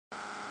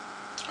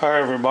Hi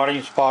everybody,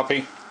 it's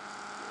Poppy.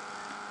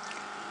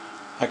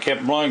 I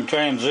kept blowing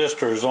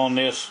transistors on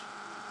this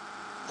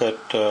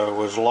that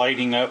was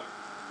lighting up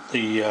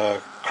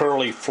the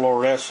curly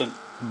fluorescent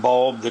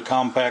bulb, the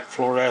compact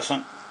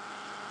fluorescent.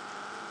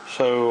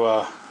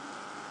 So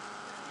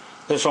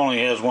this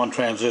only has one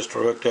transistor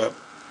hooked up.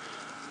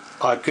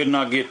 I could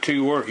not get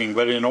two working,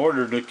 but in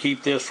order to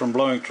keep this from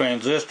blowing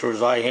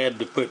transistors, I had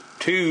to put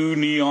two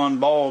neon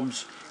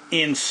bulbs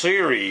in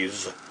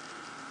series.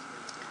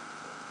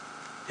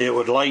 It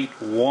would light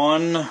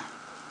one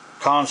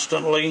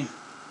constantly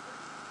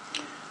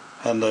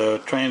and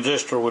the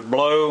transistor would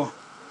blow,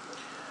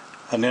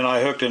 and then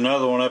I hooked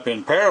another one up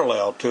in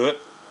parallel to it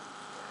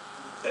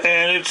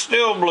and it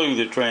still blew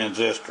the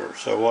transistor.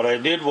 So what I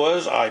did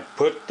was I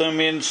put them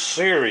in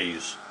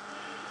series.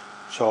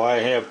 So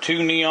I have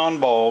two neon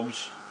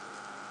bulbs,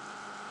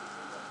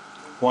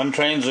 one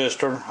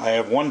transistor, I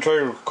have one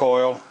trigger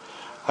coil,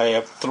 I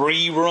have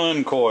 3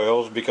 run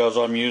coils because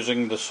I'm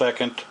using the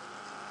second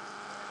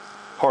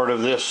part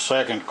of this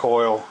second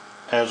coil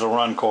as a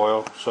run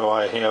coil. So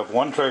I have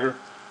one trigger,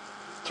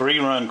 3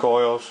 run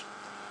coils,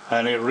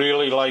 and it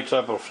really lights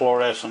up a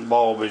fluorescent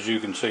bulb. As you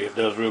can see, it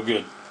does real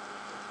good.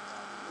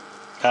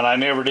 And I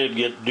never did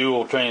get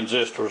dual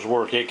transistors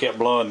work. It kept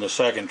blowing the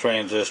second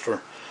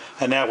transistor,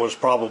 and that was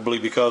probably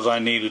because I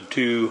needed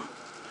 2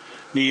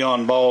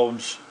 neon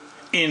bulbs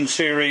in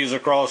series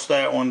across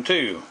that one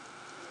too.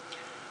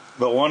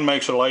 But one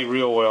makes it light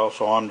real well,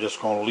 so I'm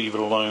just going to leave it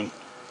alone.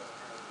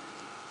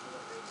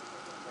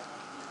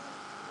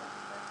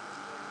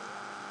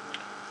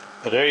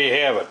 But there you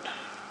have it.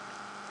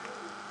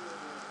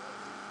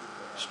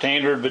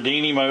 Standard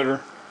Bedini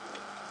motor.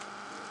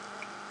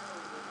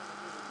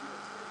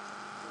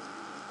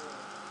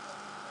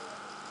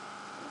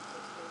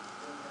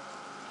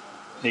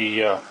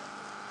 The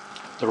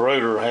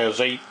rotor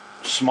has 8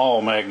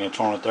 small magnets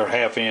on it. They're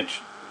 1/2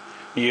 inch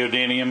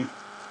neodymium.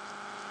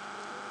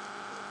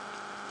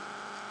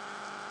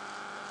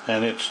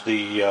 And it's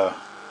the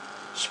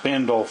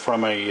spindle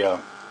from a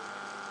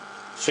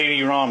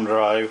CD-ROM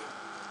drive.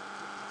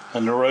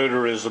 And the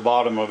rotor is the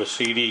bottom of a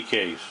CD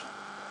case.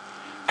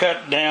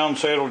 Cut down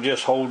so it'll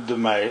just hold the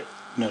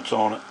magnets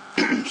on it.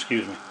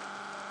 Excuse me.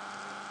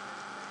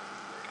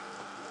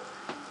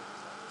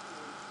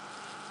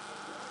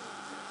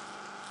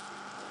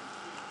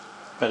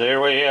 But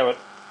there we have it.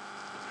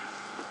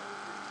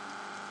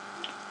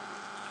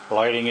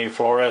 Lighting a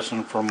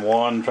fluorescent from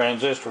one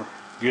transistor.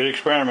 Good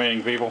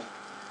experimenting, people.